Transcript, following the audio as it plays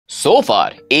So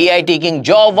far, AI taking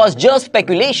job was just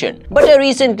speculation, but a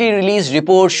recently released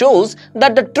report shows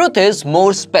that the truth is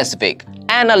more specific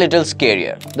and a little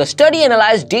scarier. The study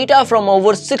analyzed data from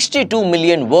over 62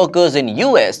 million workers in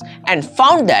US and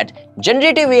found that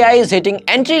generative AI is hitting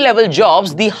entry-level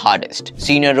jobs the hardest.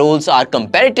 Senior roles are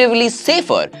comparatively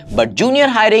safer, but junior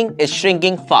hiring is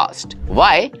shrinking fast.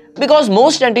 Why? Because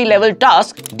most entry-level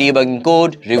tasks, debugging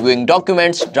code, reviewing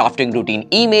documents, drafting routine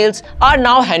emails, are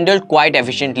now handled quite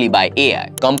efficiently by AI.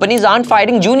 Companies aren't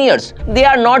firing juniors, they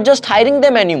are not just hiring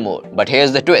them anymore. But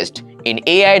here's the twist. In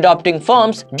AI-adopting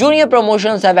firms, junior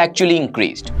promotions have actually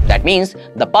increased. That means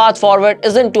the path forward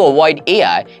isn't to avoid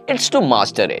AI, it's to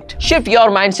master it. Shift your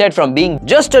mindset from being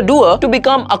just a doer to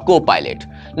become a co-pilot.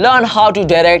 Learn how to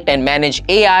direct and manage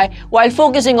AI while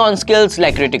focusing on skills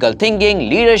like critical thinking,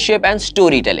 leadership, and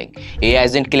storytelling. AI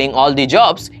isn't killing all the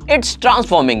jobs, it's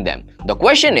transforming them. The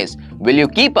question is, will you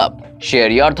keep up? Share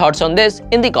your thoughts on this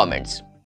in the comments.